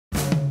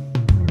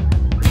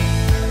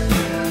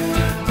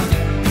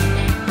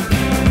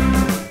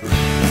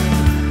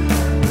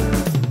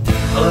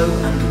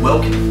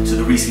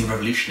Riesling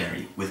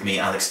Revolutionary with me,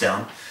 Alex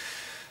Down.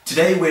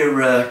 Today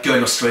we're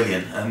going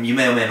Australian. You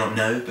may or may not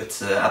know,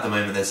 but at the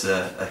moment there's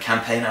a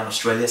campaign out in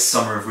Australia,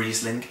 Summer of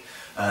Riesling,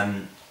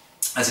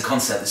 as a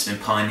concept that's been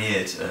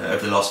pioneered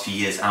over the last few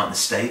years out in the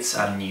States,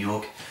 out in New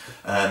York.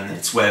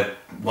 It's where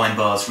wine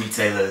bars,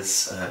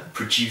 retailers,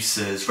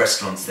 producers,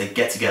 restaurants, they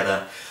get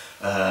together,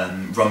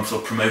 run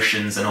sort of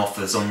promotions and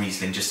offers on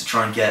Riesling just to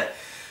try and get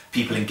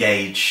people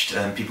engaged,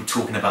 people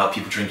talking about,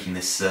 people drinking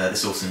this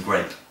awesome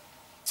grape.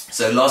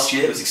 So last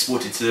year it was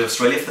exported to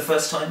Australia for the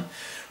first time,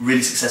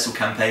 really successful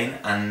campaign,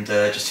 and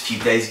just a few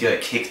days ago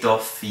it kicked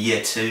off for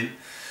year 2.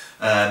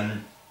 Yeah,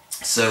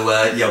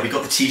 we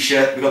got the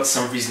t-shirt, we got the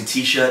Summer of Riesling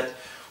t-shirt,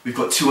 we've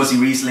got 2 Aussie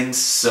Rieslings,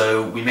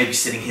 so we may be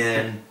sitting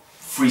here in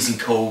freezing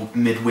cold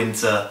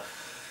midwinter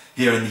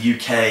here in the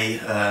UK,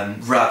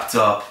 wrapped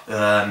up, you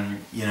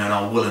know, in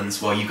our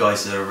woolens while you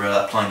guys are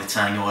applying the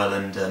tanning oil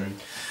and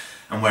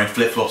wearing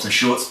flip-flops and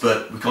shorts,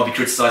 but we can't be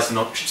criticised for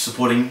not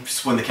supporting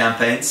the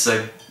campaign,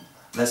 so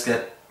let's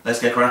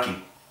get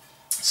cracking.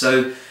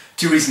 So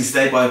 2 Rieslings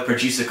today by a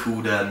producer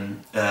called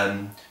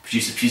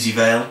producer Pewsey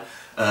Vale,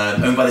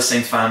 owned by the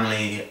same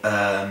family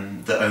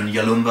that own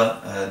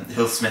Yalumba, the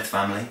Hill-Smith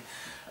family,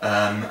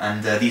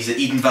 and these are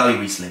Eden Valley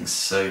Rieslings.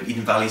 So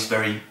Eden Valley is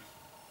very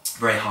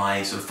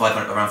high, sort of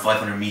around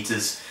 500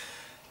 meters,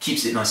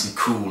 keeps it nice and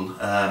cool.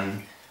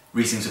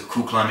 Riesling's a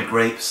cool climate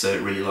grape, so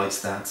it really likes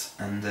that.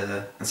 And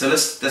so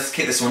let's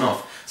kick this one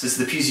off. So this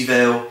is the Pewsey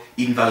Vale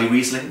Eden Valley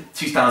Riesling,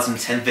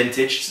 2010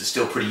 vintage, so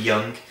still pretty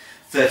young,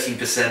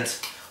 13%.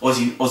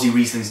 Aussie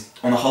Rieslings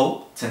on the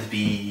whole tend to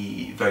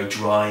be very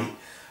dry,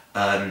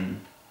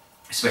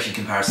 especially in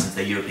comparison to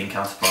their European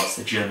counterparts,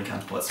 their German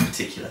counterparts in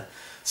particular.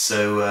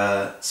 So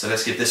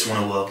let's give this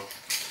one a whirl.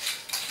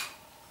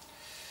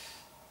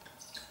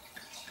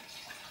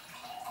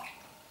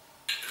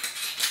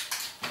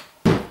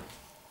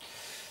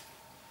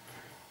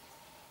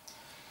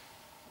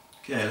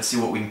 Okay, let's see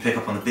what we can pick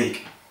up on the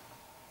beak.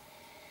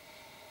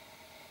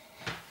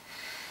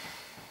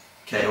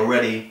 Okay,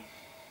 already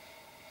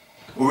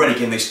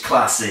getting those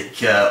classic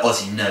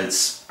Aussie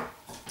notes.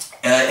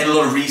 In a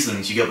lot of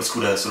Rieslings you get what's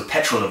called a sort of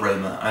petrol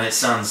aroma, and it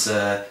sounds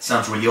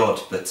really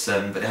odd, but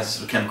it has a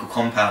sort of chemical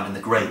compound in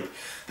the grape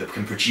that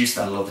can produce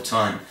that a lot of the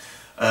time.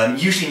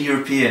 Usually in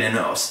European, in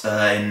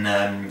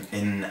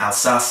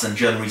Alsace and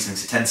German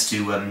Rieslings, it tends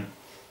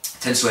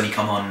to only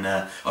come on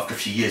after a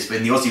few years, but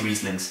in the Aussie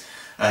Rieslings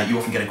you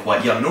often get them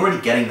quite young, and already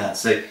getting that,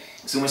 so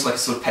it's almost like a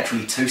sort of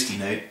petrol-y, toasty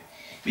note.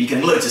 But you're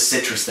getting loads of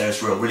citrus there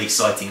as well, really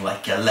exciting,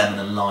 like lemon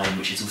and lime,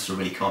 which is also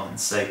really common,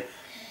 so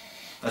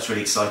that's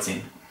really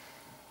exciting.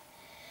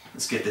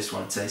 Let's give this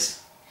one a taste.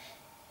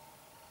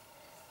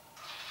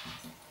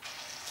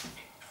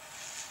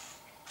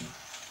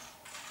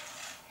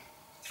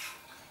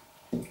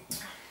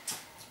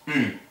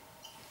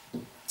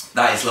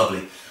 That is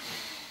lovely.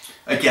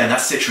 Again, that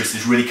citrus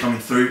is really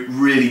coming through,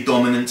 really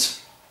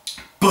dominant,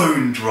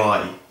 bone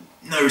dry,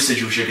 no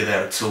residual sugar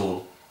there at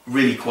all.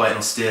 Really quite an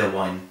austere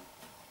wine.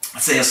 I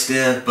say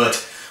austere, but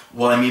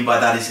what I mean by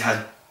that is it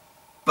has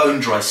bone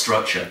dry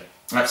structure.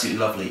 Absolutely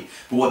lovely.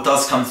 But what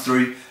does come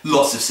through,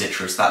 lots of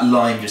citrus. That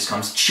lime just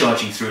comes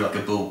charging through like a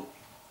bull,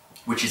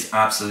 which is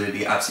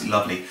absolutely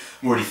lovely.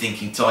 I'm already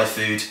thinking Thai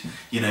food,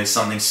 you know,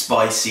 something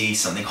spicy,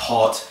 something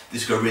hot.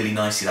 This would go really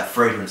nicely, that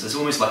fragrance. There's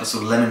almost like a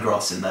sort of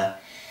lemongrass in there,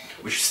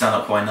 which would stand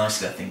up quite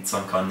nicely, I think.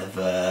 Some kind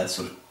of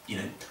sort of, you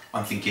know,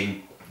 I'm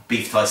thinking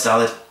beef Thai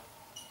salad.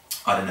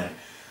 I don't know.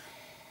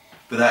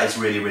 But that is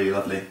really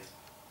lovely.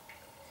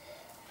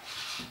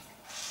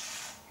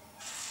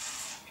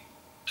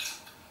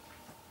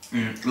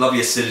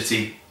 Lovely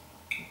acidity,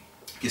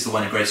 gives the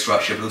wine a great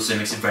structure, but also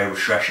makes it very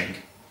refreshing.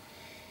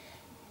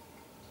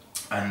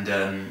 And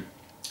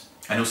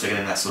also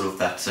getting that sort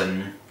of sort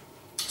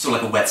of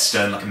like a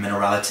whetstone, like a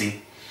minerality,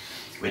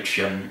 which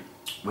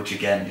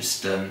again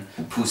just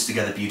pulls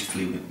together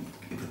beautifully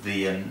with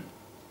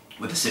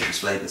the citrus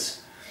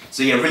flavours.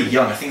 So yeah, really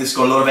young. I think this has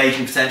got a lot of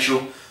aging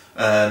potential.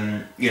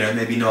 You know,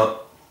 maybe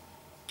not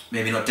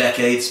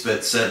decades,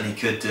 but certainly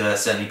could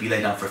certainly be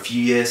laid down for a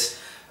few years.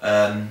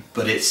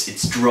 But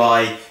it's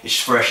dry, it's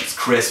fresh, it's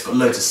crisp, got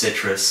loads of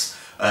citrus,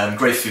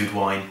 great food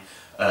wine,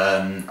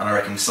 and I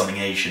reckon with something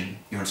Asian,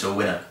 you're into a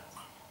winner.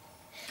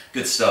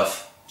 Good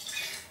stuff.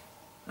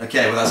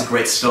 Okay, well that's a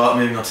great start.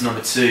 Moving on to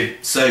number 2.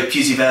 So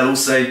Pewsey Vale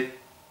also,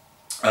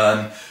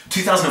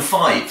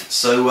 2005.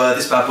 So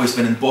this bad boy's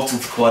been in the bottle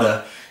for quite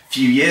a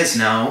few years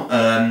now.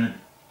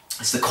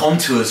 It's the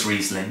Contours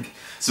Riesling.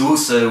 So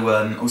also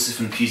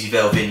from the Pewsey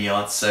Vale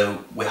vineyard.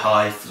 So we're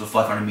high, sort of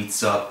 500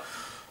 meters up.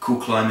 Cool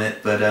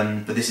climate, but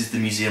this is the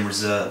Museum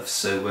Reserve,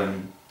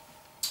 so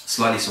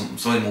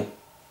slightly more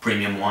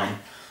premium wine,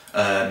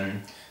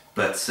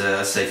 but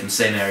say from the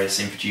same area,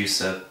 same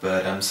producer,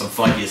 but some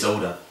 5 years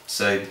older.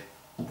 So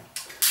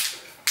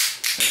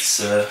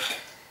let's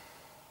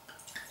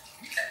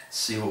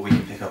see what we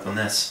can pick up on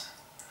this.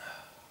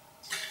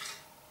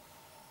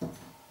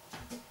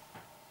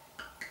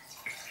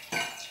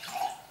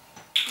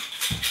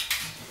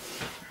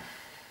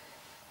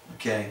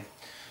 Okay.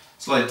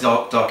 Slightly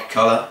darker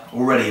colour.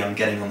 Already I'm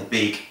getting on the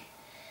beak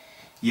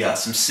Yeah,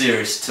 some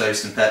serious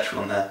toast and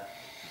petrol on there.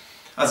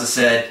 As I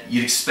said,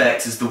 you'd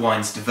expect as the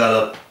wines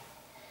develop,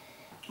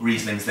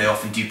 Rieslings, they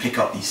often do pick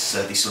up these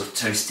sort of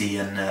toasty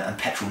and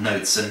petrol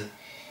notes. And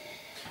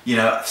you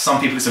know, some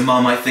people it's a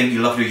Marmite thing, you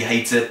love it or you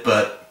hate it,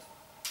 but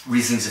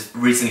Riesling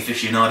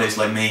aficionados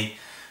like me,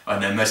 I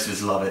know most of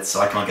us love it, so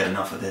I can't get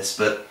enough of this.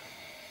 But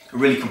a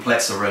really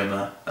complex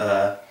aroma.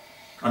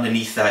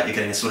 Underneath that, you're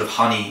getting a sort of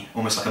honey,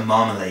 almost like a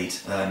marmalade.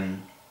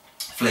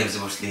 Flavours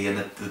obviously, and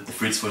the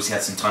fruits obviously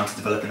had some time to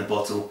develop in the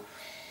bottle,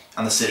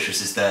 and the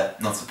citrus is there,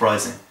 not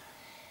surprising.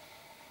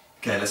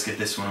 Okay, let's give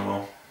this one a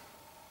whirl.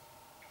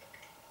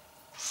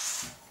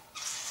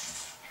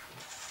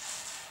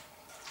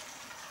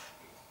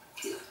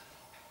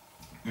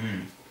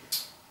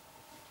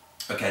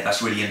 Okay,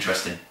 that's really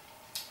interesting.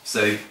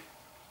 So,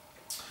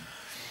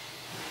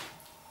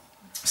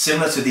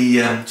 similar to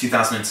the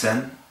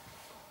 2010,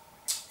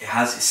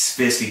 it's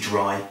fiercely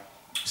dry.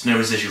 There's no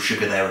residual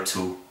sugar there at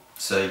all,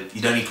 so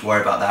you don't need to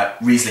worry about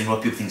that. Riesling, a lot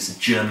of people think it's a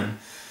German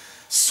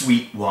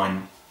sweet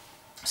wine.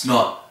 It's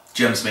not.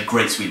 Germans make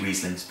great sweet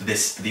Rieslings, but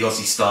the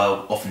Aussie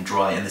style, often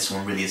dry, and this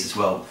one really is as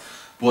well.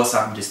 But what's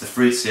happened is the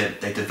fruits here,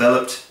 they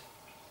developed.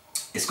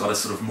 It's got a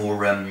sort of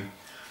more,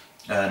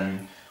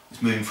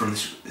 it's moving from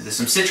this, there's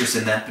some citrus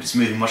in there, but it's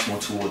moving much more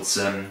towards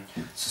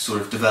sort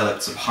of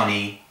developed sort of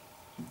honey,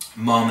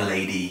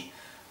 marmalade-y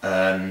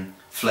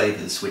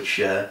flavours, which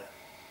you're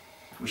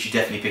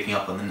definitely picking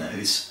up on the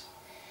nose.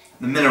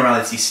 The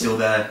minerality's still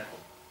there.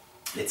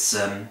 It's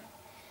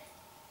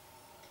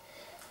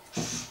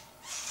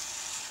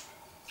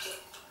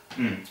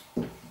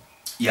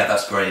yeah,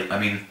 that's great. I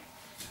mean,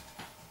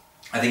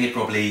 I think it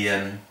probably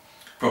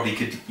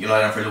could lie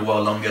down for a little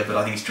while longer, but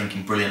I think it's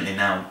drinking brilliantly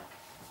now.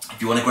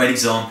 If you want a great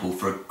example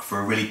for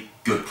a really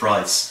good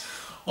price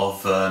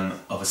of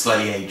a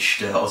slightly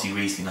aged Aussie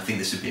Riesling, I think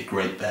this would be a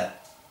great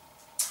bet.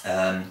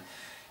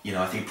 You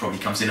know, I think it probably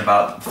comes in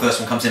about, the first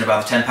one comes in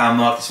about the £10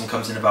 mark, this one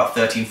comes in about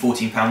 £13,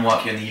 £14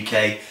 mark here in the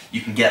UK.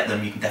 You can get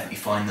them, you can definitely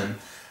find them.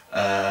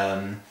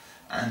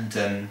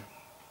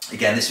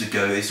 Again, this would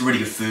go, it's a really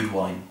good food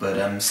wine,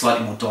 but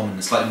slightly more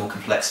dominant, slightly more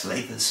complex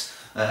flavours,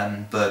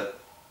 but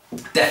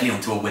definitely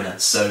onto a winner.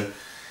 So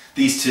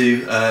these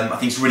two, I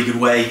think it's a really good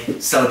way to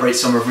celebrate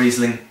summer of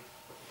Riesling.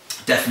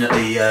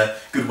 Definitely a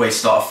good way to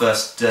start our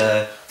first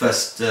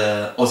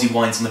Aussie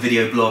wines on the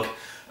video blog.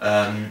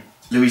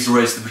 Louise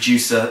Rose, the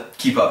producer,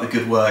 keep up the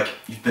good work.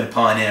 You've been a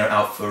pioneer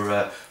out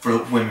for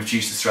women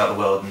producers throughout the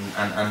world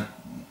and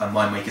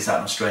winemakers out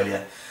in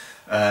Australia.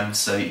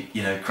 So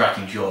you know,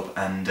 cracking job,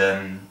 and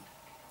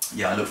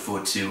yeah, I look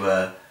forward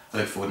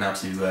now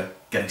to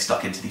getting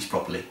stuck into these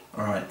properly.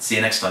 All right, see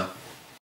you next time.